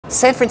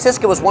San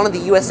Francisco is one of the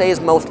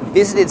USA's most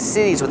visited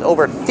cities with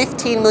over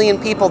 15 million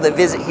people that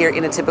visit here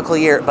in a typical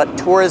year, but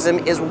tourism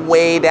is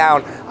way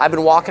down. I've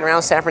been walking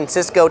around San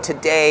Francisco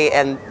today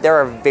and there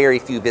are very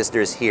few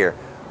visitors here.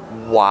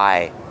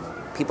 Why?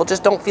 People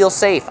just don't feel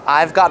safe.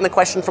 I've gotten the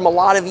question from a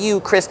lot of you,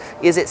 Chris,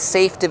 is it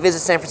safe to visit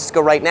San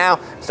Francisco right now?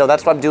 So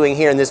that's what I'm doing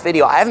here in this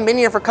video. I haven't been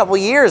here for a couple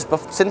years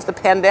since the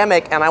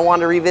pandemic, and I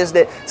wanted to revisit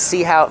it,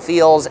 see how it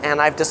feels, and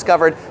I've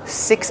discovered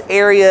 6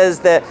 areas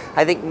that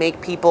I think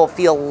make people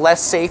feel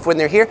less safe when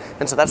they're here,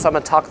 and so that's what I'm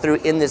gonna talk through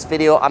in this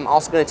video. I'm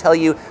also gonna tell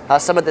you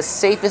some of the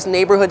safest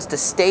neighborhoods to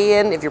stay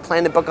in if you're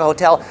planning to book a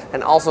hotel,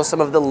 and also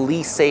some of the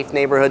least safe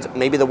neighborhoods,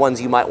 maybe the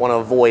ones you might wanna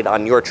avoid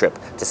on your trip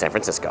to San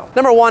Francisco.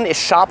 Number 1 is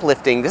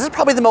shoplifting. This is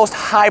probably the most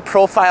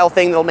high-profile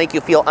thing that'll make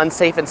you feel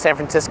unsafe in San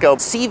Francisco.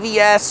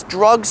 CVS,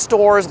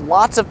 drugstores,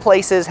 lots of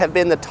places have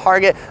been the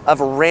target of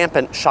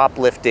rampant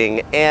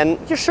shoplifting. And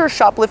you're sure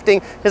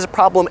shoplifting is a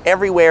problem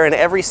everywhere in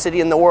every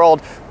city in the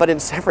world, but in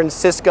San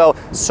Francisco,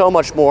 so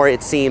much more,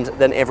 it seems,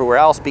 than everywhere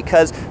else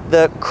because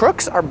the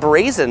crooks are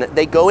brazen.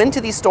 They go into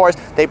these stores,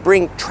 they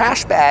bring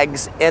trash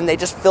bags, and they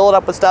just fill it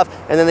up with stuff,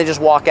 and then they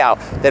just walk out.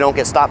 They don't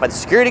get stopped by the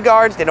security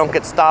guards, they don't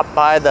get stopped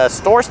by the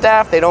store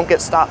staff, they don't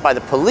get stopped by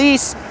the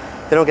police.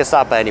 They don't get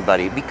stopped by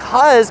anybody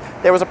because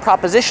there was a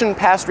proposition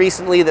passed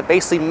recently that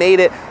basically made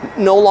it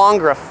no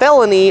longer a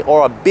felony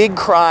or a big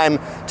crime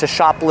to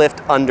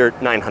shoplift under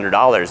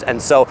 $900.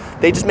 And so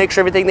they just make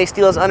sure everything they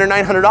steal is under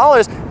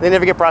 $900, they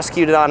never get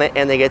prosecuted on it,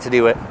 and they get to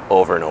do it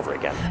over and over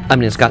again. I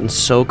mean, it's gotten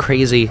so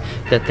crazy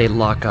that they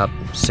lock up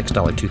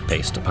 $6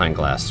 toothpaste behind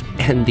glass.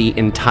 And the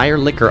entire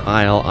liquor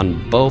aisle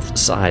on both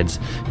sides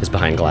is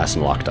behind glass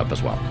and locked up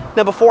as well.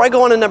 Now, before I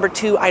go on to number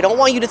 2, I don't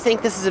want you to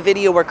think this is a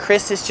video where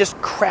Chris is just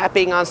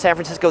crapping on San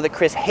Francisco, that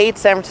Chris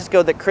hates San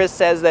Francisco, that Chris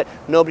says that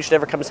nobody should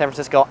ever come to San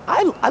Francisco.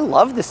 I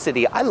love this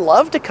city. I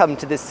love to come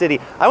to this city.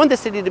 I want this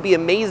city to be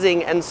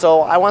amazing, and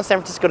so I want San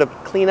Francisco to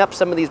clean up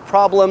some of these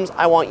problems.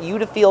 I want you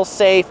to feel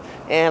safe,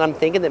 and I'm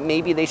thinking that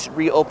maybe they should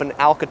reopen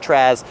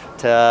Alcatraz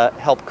to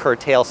help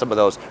curtail some of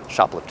those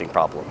shoplifting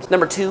problems.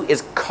 Number 2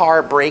 is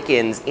car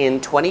break-ins. In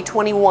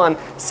 2021,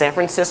 San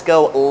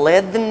Francisco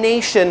led the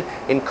nation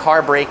in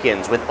car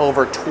break-ins with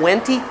over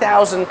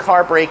 20,000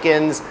 car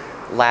break-ins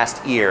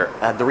last year.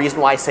 The reason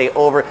why I say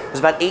over, there's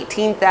about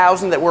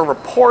 18,000 that were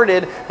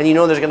reported, and you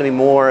know there's gonna be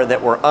more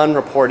that were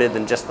unreported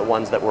than just the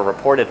ones that were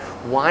reported.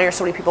 Why are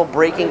so many people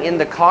breaking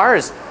into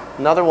cars?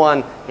 Another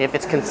one, if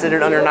it's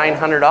considered under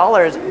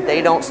 $900,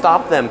 they don't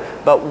stop them.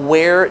 But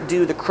where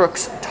do the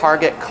crooks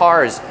target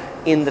cars?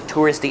 In the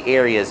touristy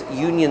areas,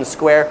 Union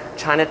Square,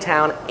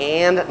 Chinatown,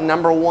 and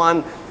number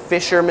 1,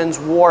 Fisherman's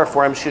Wharf,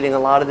 where I'm shooting a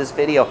lot of this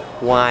video.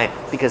 Why?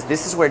 Because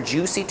this is where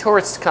juicy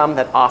tourists come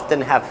that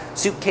often have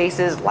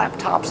suitcases,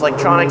 laptops,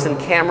 electronics, and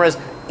cameras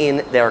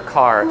in their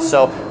car.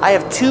 So I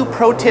have 2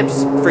 pro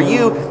tips for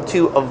you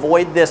to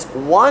avoid this.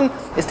 One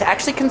is to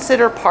actually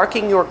consider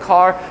parking your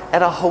car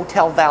at a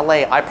hotel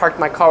valet. I parked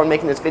my car when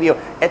making this video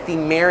at the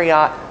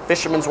Marriott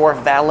Fisherman's Wharf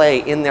Valet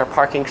in their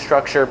parking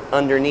structure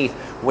underneath.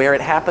 Where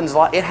it happens a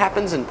lot, it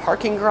happens in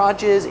parking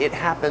garages, it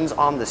happens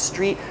on the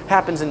street,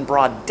 happens in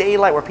broad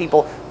daylight where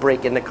people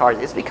break into cars.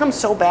 It's become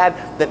so bad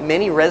that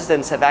many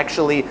residents have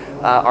actually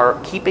are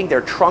keeping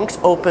their trunks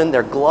open,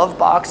 their glove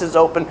boxes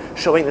open,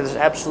 showing that there's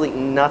absolutely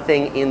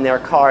nothing in their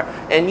car.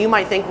 And you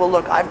might think, well,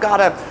 look, I've got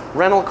a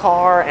rental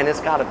car and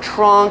it's got a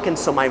trunk, and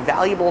so my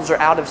valuables are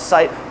out of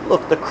sight.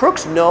 Look, the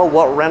crooks know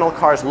what rental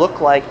cars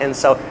look like, and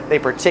so they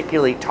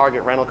particularly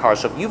target rental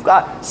cars. So if you've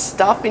got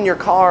stuff in your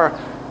car,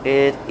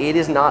 it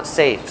is not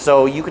safe.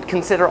 So you could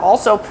consider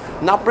also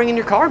not bringing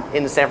your car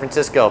into San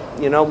Francisco.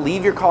 You know,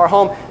 leave your car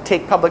home,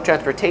 take public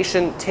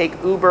transportation, take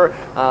Uber,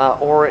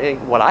 or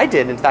what I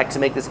did, in fact, to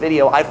make this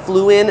video, I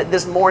flew in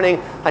this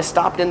morning, I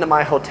stopped into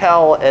my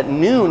hotel at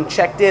noon,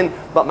 checked in,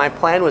 but my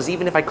plan was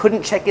even if I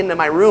couldn't check into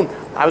my room,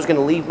 I was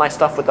gonna leave my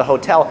stuff with the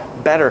hotel,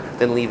 better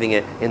than leaving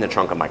it in the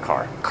trunk of my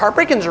car. Car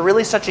break-ins are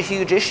really such a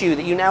huge issue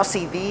that you now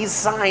see these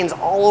signs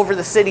all over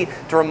the city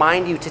to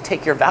remind you to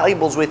take your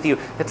valuables with you.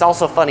 It's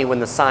also funny when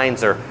the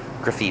signs are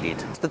graffitied.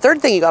 The third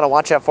thing you gotta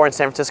watch out for in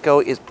San Francisco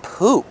is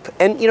poop.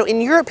 And you know,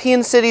 in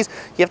European cities,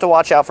 you have to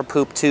watch out for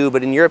poop too,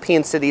 but in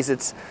European cities,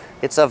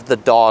 it's of the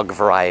dog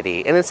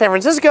variety. And in San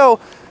Francisco,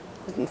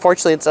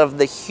 unfortunately, it's of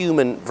the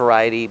human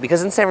variety,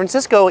 because in San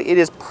Francisco, it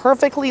is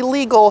perfectly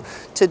legal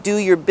to do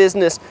your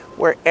business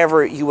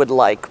wherever you would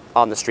like,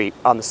 on the street,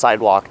 on the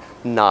sidewalk,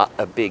 not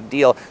a big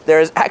deal.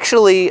 There's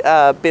actually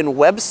been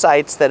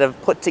websites that have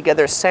put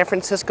together San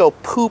Francisco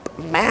poop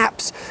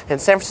maps, and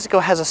San Francisco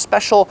has a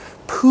special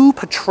poo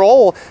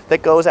patrol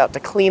that goes out to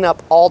clean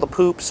up all the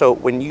poop. So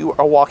when you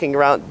are walking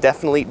around,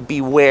 definitely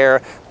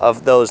beware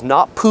of those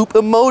not poop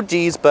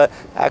emojis, but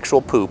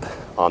actual poop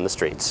on the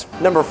streets.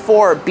 Number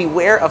 4,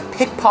 beware of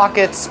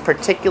pickpockets,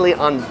 particularly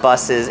on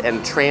buses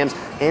and trams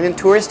and in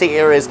touristy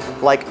areas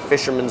like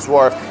Fisherman's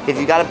Wharf. If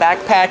you got a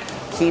backpack,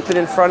 keep it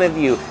in front of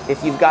you.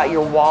 If you've got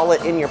your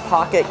wallet in your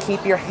pocket,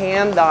 keep your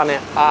hand on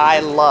it. I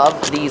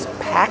love these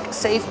pack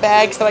safe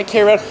bags that I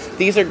carry around.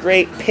 These are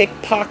great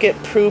pickpocket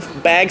proof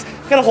bags.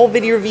 I've got a whole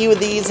video review of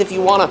these if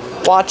you want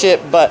to watch it,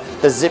 but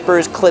the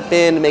zippers clip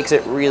in, makes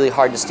it really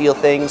hard to steal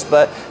things,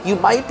 but you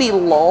might be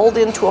lulled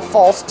into a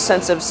false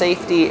sense of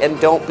safety, and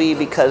don't be,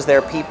 because there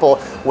are people,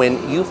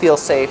 when you feel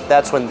safe,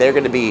 that's when they're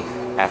going to be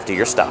after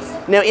your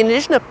stuff. Now, in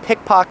addition to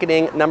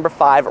pickpocketing, number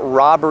 5,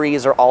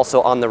 robberies are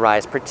also on the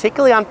rise,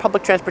 particularly on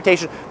public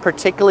transportation,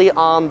 particularly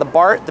on the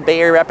BART, the Bay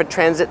Area Rapid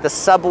Transit, the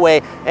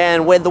subway.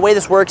 And the way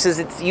this works is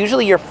it's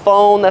usually your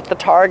phone that's the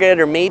target,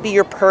 or maybe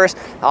your purse.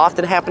 It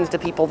often happens to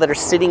people that are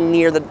sitting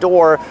near the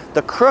door.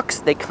 The crooks,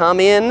 they come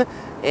in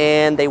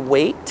and they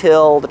wait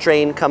till the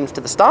train comes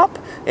to the stop,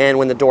 and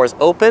when the doors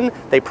open,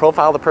 they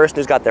profile the person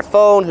who's got their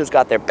phone, who's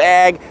got their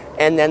bag,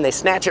 and then they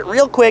snatch it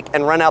real quick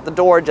and run out the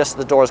door just as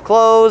the doors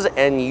close,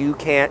 and you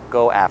can't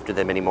go after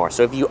them anymore.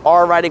 So if you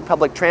are riding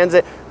public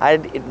transit,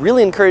 I'd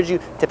really encourage you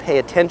to pay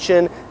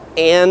attention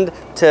and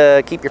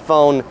to keep your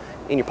phone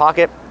in your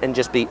pocket and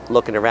just be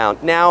looking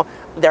around. Now,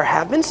 there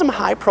have been some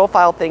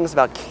high-profile things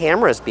about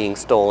cameras being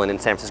stolen in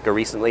San Francisco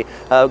recently.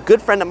 A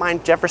good friend of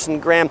mine, Jefferson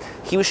Graham,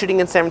 he was shooting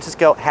in San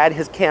Francisco, had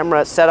his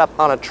camera set up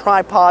on a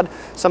tripod.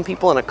 Some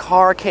people in a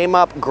car came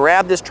up,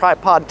 grabbed this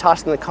tripod,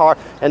 tossed it in the car,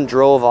 and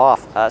drove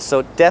off.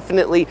 So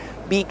definitely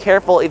be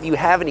careful. If you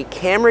have any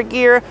camera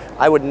gear,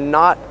 I would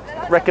not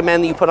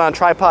recommend that you put on a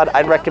tripod.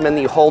 I'd recommend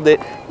that you hold it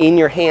in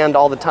your hand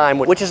all the time,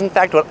 which is in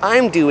fact what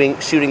I'm doing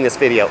shooting this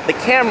video. The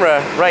camera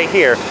right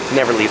here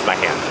never leaves my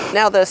hand.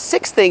 Now, the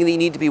 6th thing that you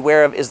need to be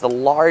aware of is the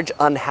large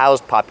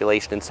unhoused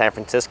population in San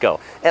Francisco.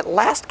 At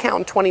last count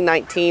in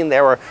 2019,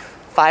 there were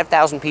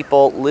 5,000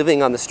 people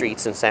living on the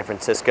streets in San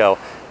Francisco,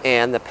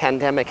 and the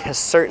pandemic has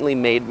certainly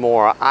made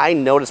more. I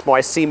notice more,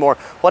 I see more.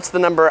 What's the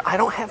number? I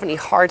don't have any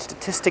hard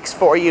statistics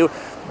for you,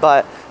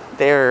 but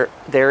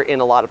they're in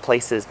a lot of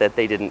places that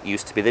they didn't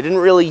used to be. They didn't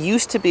really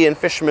used to be in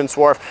Fisherman's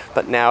Wharf,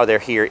 but now they're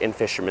here in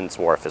Fisherman's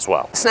Wharf as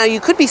well. So now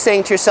you could be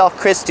saying to yourself,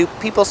 Chris, do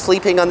people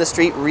sleeping on the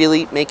street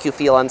really make you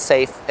feel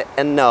unsafe?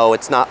 And no,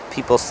 it's not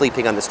people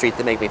sleeping on the street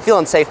that make me feel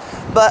unsafe,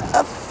 but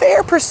a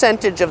fair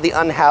percentage of the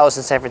unhoused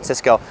in San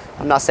Francisco,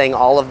 I'm not saying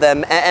all of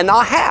them, and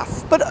not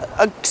half, but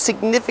a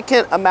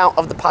significant amount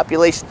of the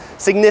population,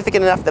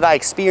 significant enough that I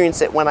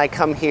experience it when I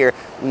come here,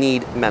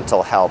 need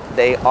mental help.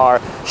 They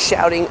are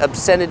shouting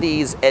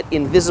obscenities at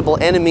invisible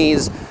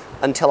enemies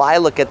until I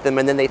look at them,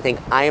 and then they think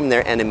I am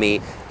their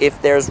enemy. If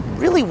there's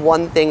really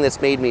one thing that's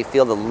made me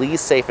feel the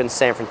least safe in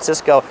San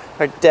Francisco,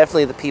 are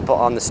definitely the people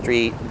on the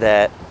street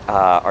that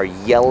are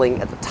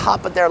yelling at the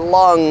top of their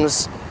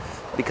lungs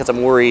because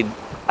I'm worried.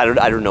 I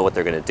don't know what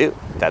they're gonna do.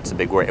 That's a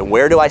big worry. And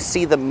where do I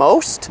see them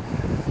most?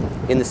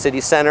 In the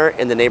city center,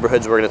 in the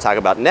neighborhoods we're going to talk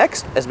about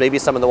next, as maybe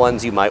some of the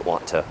ones you might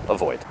want to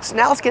avoid. So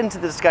now let's get into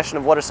the discussion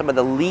of what are some of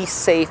the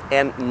least safe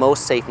and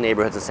most safe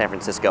neighborhoods in San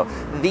Francisco.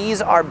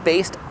 These are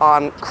based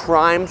on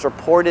crimes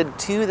reported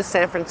to the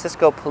San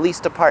Francisco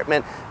Police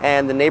Department,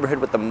 and the neighborhood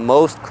with the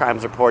most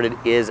crimes reported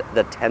is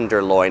the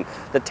Tenderloin.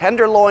 The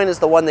Tenderloin is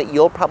the one that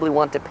you'll probably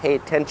want to pay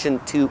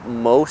attention to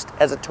most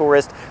as a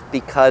tourist,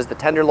 because the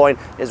Tenderloin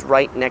is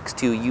right next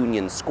to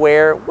Union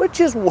Square, which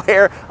is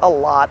where a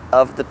lot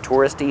of the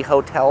touristy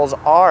hotels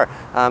are.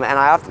 And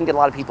I often get a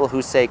lot of people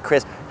who say,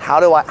 Chris, how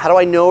do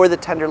I know where the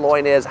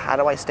Tenderloin is? How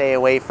do I stay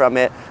away from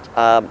it?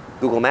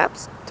 Google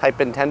Maps,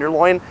 type in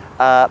Tenderloin,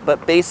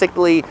 but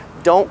basically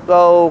don't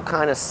go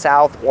kind of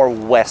south or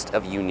west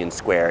of Union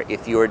Square.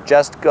 If you're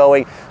just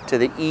going to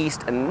the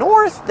east and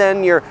north,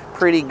 then you're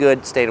pretty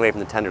good staying away from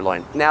the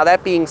Tenderloin. Now,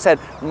 that being said,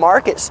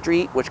 Market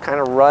Street, which kind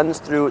of runs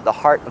through the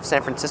heart of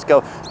San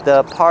Francisco,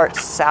 the part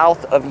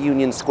south of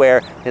Union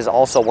Square, is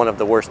also one of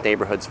the worst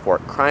neighborhoods for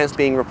crimes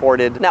being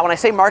reported. Now, when I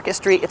say Market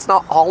Street, it's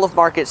not all of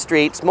Market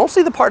Street. It's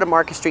mostly the part of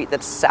Market Street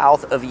that's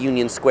south of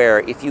Union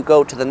Square. If you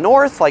go to the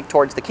north, like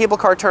towards the cable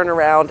car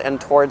turnaround and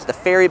towards the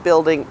ferry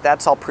building,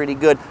 that's all pretty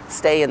good.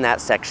 Stay in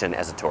that section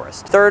as a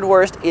tourist. Third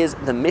worst is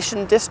the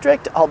Mission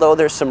District, although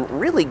there's some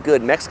really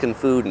good Mexican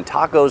food and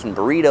tacos and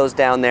burritos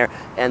down there.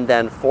 And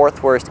then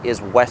fourth worst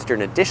is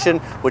Western Addition,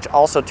 which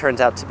also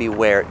turns out to be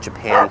where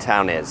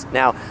Japantown is.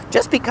 Now,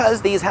 just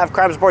because these have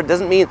crimes reported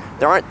doesn't mean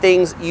there aren't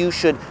things you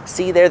should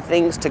see there,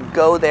 things to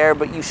go there,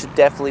 but you should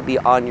definitely be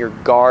on your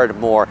guard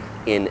more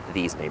in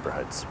these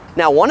neighborhoods.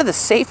 Now, one of the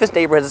safest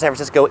neighborhoods in San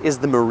Francisco is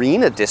the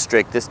Marina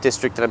District, this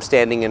district that I'm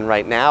standing in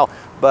right now,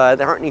 but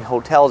there aren't any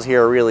hotels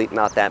here, really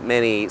not that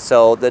many.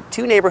 So the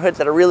two neighborhoods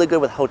that are really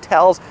good with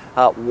hotels,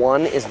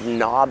 one is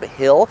Nob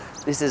Hill.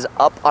 This is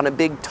up on a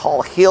big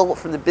tall hill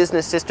from the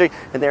business district,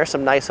 and there are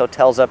some nice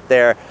hotels up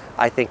there.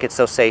 I think it's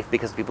so safe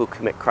because people who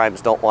commit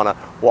crimes don't want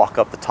to walk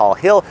up the tall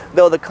hill,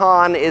 though the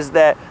con is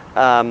that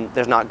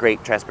there's not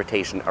great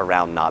transportation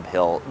around Nob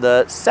Hill.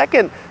 The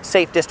second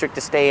safe district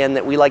to stay in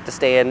that we like to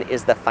stay in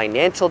is the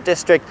Financial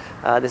District.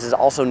 This is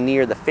also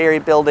near the ferry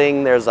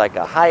building. There's like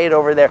a Hyatt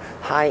over there,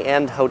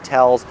 high-end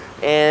hotels,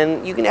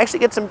 and you can actually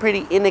get some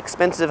pretty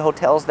inexpensive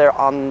hotels there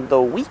on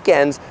the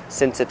weekends,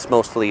 since it's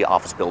mostly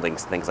office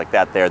buildings, things like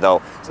that there,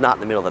 though it's not in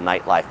the middle of the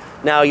nightlife.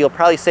 Now, you'll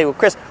probably say, well,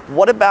 Chris,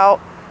 what about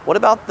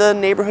the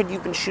neighborhood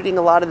you've been shooting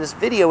a lot of this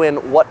video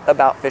in? What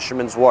about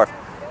Fisherman's Wharf?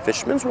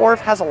 Fisherman's Wharf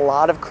has a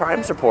lot of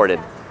crimes reported.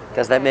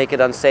 Does that make it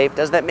unsafe?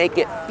 Does that make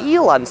it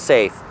feel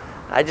unsafe?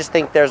 I just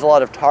think there's a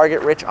lot of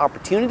target-rich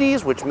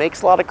opportunities, which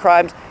makes a lot of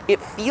crimes.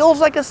 It feels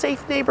like a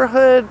safe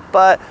neighborhood,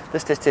 but the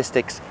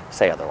statistics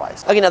say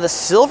otherwise. Okay, now the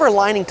silver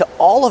lining to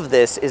all of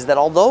this is that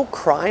although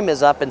crime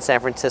is up in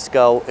San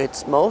Francisco,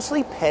 it's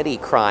mostly petty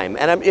crime.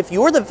 And if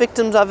you're the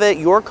victims of it,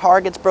 your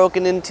car gets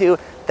broken into,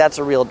 that's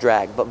a real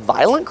drag. But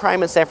violent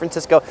crime in San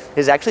Francisco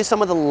is actually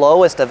some of the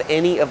lowest of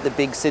any of the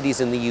big cities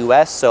in the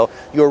US. So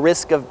your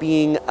risk of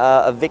being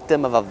a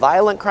victim of a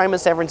violent crime in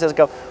San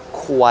Francisco,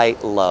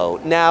 quite low.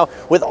 Now,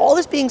 with all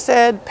this being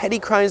said, petty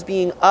crimes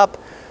being up,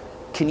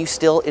 can you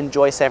still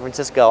enjoy San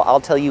Francisco?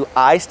 I'll tell you,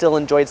 I still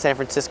enjoyed San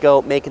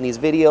Francisco making these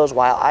videos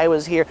while I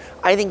was here.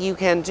 I think you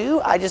can too.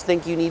 I just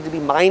think you need to be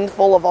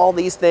mindful of all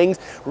these things.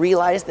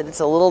 Realize that it's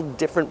a little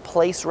different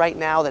place right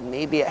now than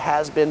maybe it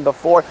has been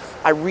before.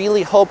 I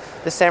really hope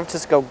the San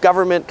Francisco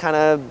government kind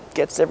of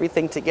gets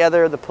everything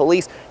together, the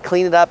police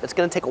clean it up. It's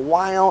going to take a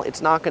while.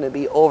 It's not going to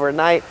be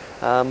overnight.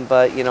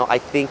 But, you know, I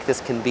think this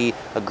can be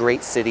a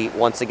great city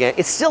once again.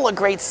 It's still a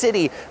great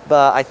city,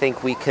 but I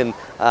think we can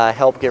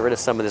help get rid of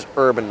some of this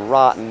urban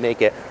rot and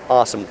make it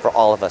awesome for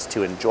all of us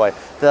to enjoy.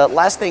 The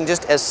last thing,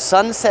 just as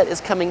sunset is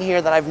coming here,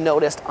 that I've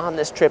noticed on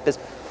this trip is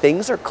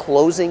things are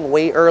closing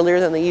way earlier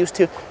than they used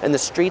to, and the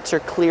streets are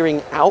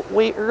clearing out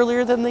way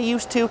earlier than they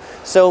used to.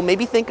 So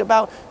maybe think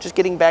about just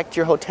getting back to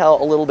your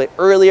hotel a little bit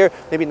earlier,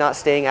 maybe not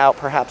staying out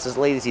perhaps as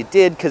late as you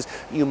did, because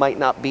you might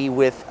not be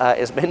with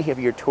as many of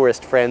your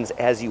tourist friends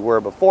as you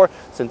were before,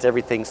 since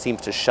everything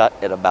seems to shut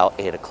at about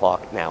 8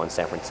 o'clock now in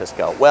San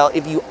Francisco. Well,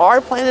 if you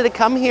are planning to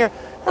come here,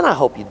 and I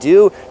hope you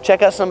do,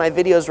 check out some of my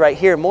videos right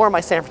here, more of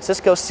my San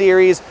Francisco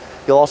series.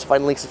 You'll also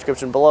find links in the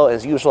description below.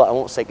 As usual, I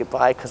won't say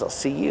goodbye because I'll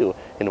see you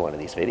in one of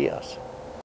these videos.